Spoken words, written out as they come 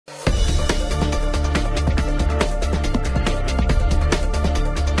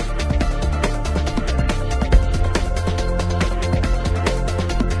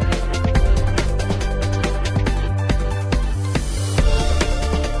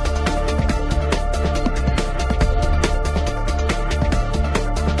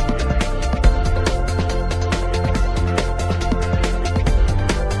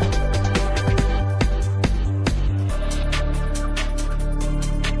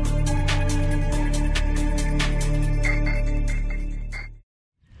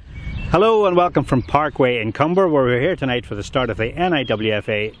Hello and welcome from Parkway in Cumber, where we're here tonight for the start of the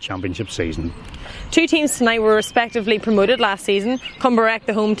NIWFA Championship season. Two teams tonight were respectively promoted last season. Cumber,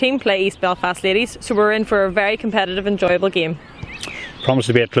 the home team, play East Belfast Ladies, so we're in for a very competitive, enjoyable game. Promised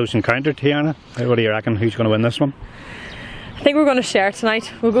to be a close encounter, Tiarna. What do you reckon? Who's going to win this one? I think we're going to share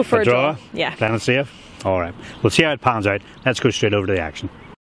tonight. We'll go for a draw. Yeah. Playing it safe? Alright. We'll see how it pans out. Let's go straight over to the action.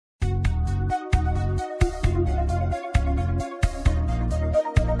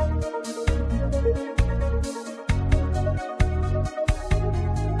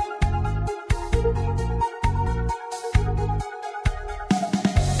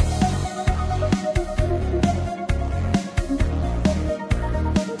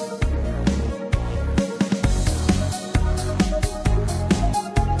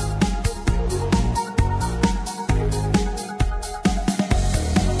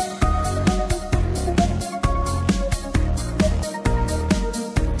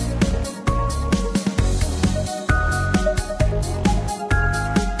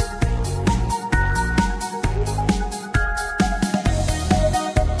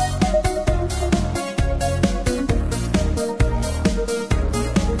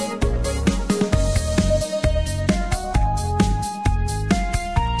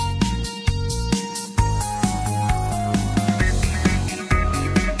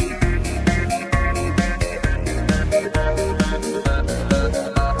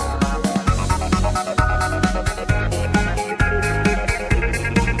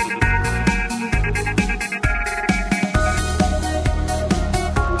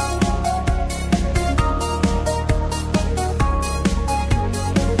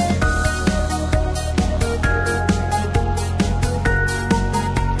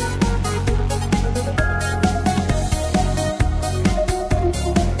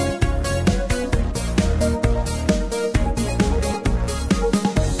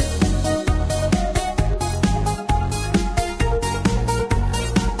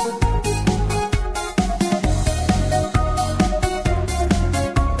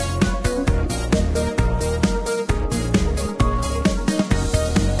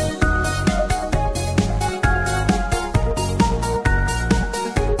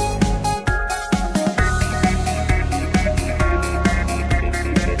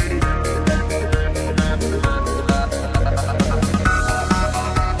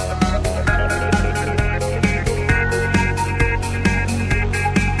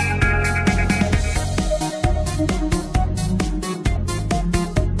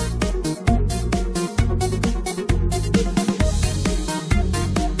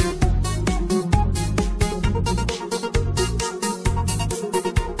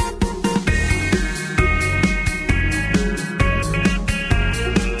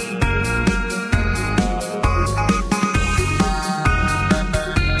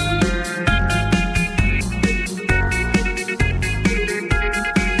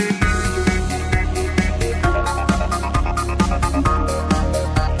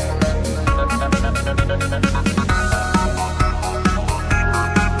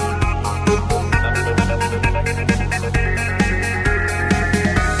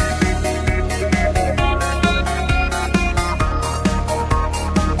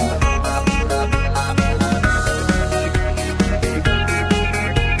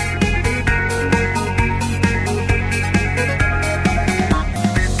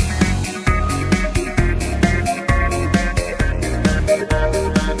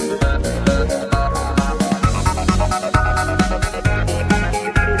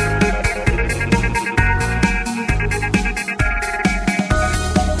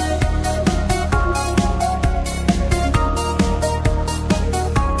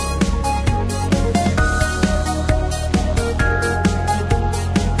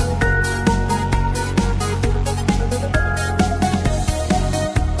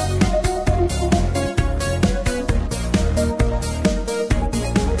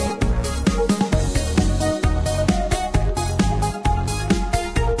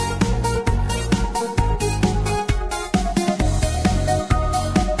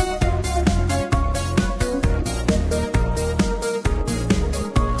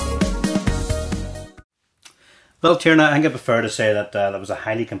 Well, Tiarna, I think it'd be fair to say that that was a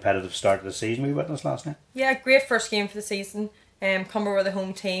highly competitive start to the season we witnessed last night. Yeah, great first game for the season. Cumber were the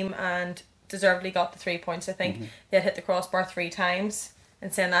home team and deservedly got the 3 points, I think. They had hit the crossbar 3 times.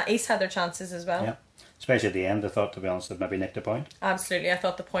 And saying that, East had their chances as well. Yeah, especially at the end, I thought, to be honest, they'd maybe nicked a point. Absolutely, I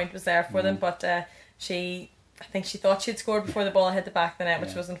thought the point was there for them, but I think she thought she'd scored before the ball hit the back of the net,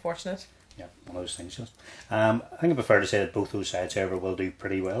 which was unfortunate. Yeah, one of those things. Just, I think it'd be fair to say that both those sides, however, will do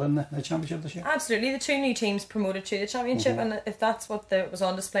pretty well in the championship this year. Absolutely, the two new teams promoted to the championship, and if that's what was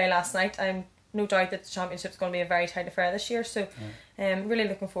on display last night, I'm no doubt that the championship's going to be a very tight affair this year. So, really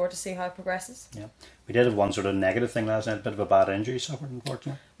looking forward to see how it progresses. Yeah, we did have one sort of negative thing last night, a bit of a bad injury suffered,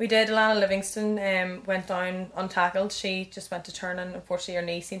 unfortunately. We did. Alana Livingston went down untackled. She just went to turn, and unfortunately her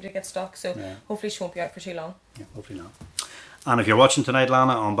knee seemed to get stuck. So hopefully she won't be out for too long. Yeah, hopefully not. And if you're watching tonight,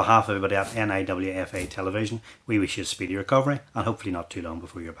 Lana, on behalf of everybody at NIWFA Television, we wish you a speedy recovery and hopefully not too long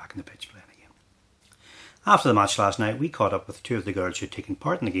before you're back in the pitch playing again. After the match last night, we caught up with two of the girls who had taken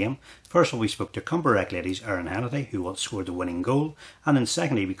part in the game. First of all, we spoke to Cumberrec Ladies' Erin Hennity, who scored the winning goal, and then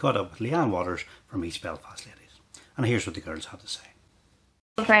secondly, we caught up with Leanne Waters from East Belfast Ladies. And here's what the girls had to say.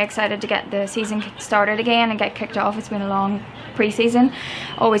 I'm very excited to get the season started again and get kicked off. It's been a long pre-season.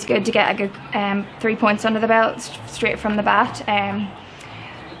 Always good to get a good 3 points under the belt straight from the bat.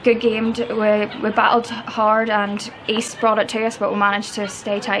 Good game. We battled hard and East brought it to us, but we managed to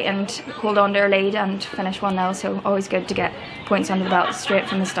stay tight and hold on to our lead and finish 1-0. So always good to get points under the belt straight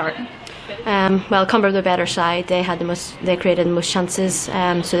from the start. Well, Cumber were the better side. They had they created the most chances,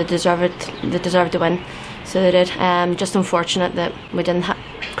 so they deserved to win. So they did. Just unfortunate that we didn't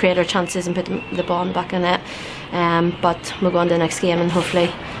create our chances and put the ball in the back of the net. But we'll go on to the next game and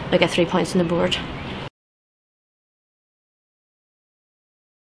hopefully we'll get 3 points on the board.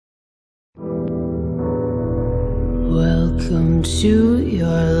 Welcome to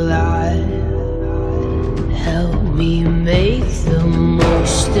your life. Help me make the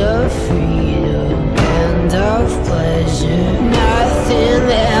most of freedom and of pleasure. Nothing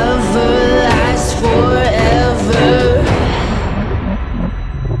ever lasts forever.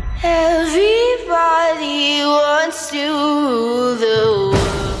 Everybody wants to rule the world.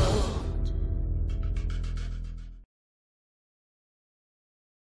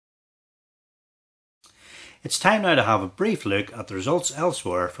 It's time now to have a brief look at the results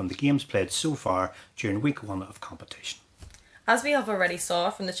elsewhere from the games played so far during week 1 of competition. As we have already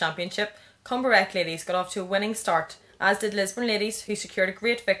saw from the championship, Cumberrec Ladies got off to a winning start, as did Lisburn Ladies, who secured a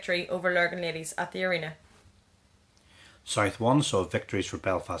great victory over Lurgan Ladies at the arena. South 1 saw victories for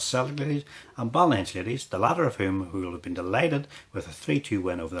Belfast Celtic Ladies and Ballinhinch Ladies, the latter of whom who will have been delighted with a 3-2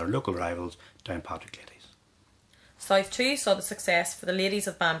 win over their local rivals, Downpatrick Ladies. South 2 saw the success for the ladies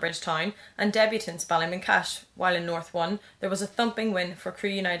of Banbridge Town and debutants Ballymoncash, while in North 1 there was a thumping win for Crew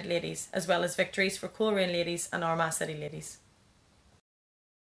United Ladies, as well as victories for Coleraine Ladies and Armagh City Ladies.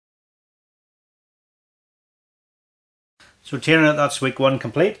 So Tiarna, that's week 1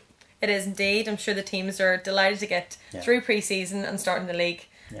 complete? It is indeed. I'm sure the teams are delighted to get through pre-season and starting the league,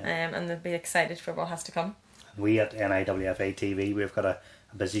 and they'll be excited for what has to come. We at NIWFA TV, we've got a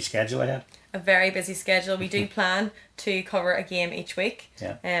busy schedule ahead. A very busy schedule. We do plan to cover a game each week,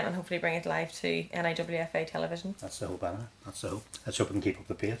 and hopefully bring it live to NIWFA television. That's the hope, Anna. That's the hope. Let's hope we can keep up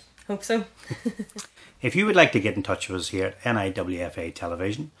the pace. Hope so. If you would like to get in touch with us here at NIWFA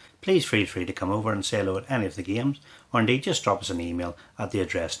television, please feel free to come over and say hello at any of the games, or indeed just drop us an email at the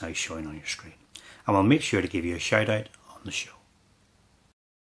address now showing on your screen, and we'll make sure to give you a shout out on the show.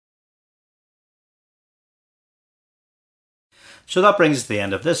 So that brings us to the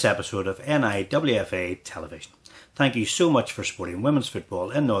end of this episode of NIWFA Television. Thank you so much for supporting women's football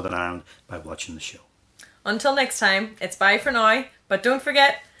in Northern Ireland by watching the show. Until next time, it's bye for now, but don't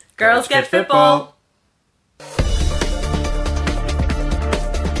forget, girls get football!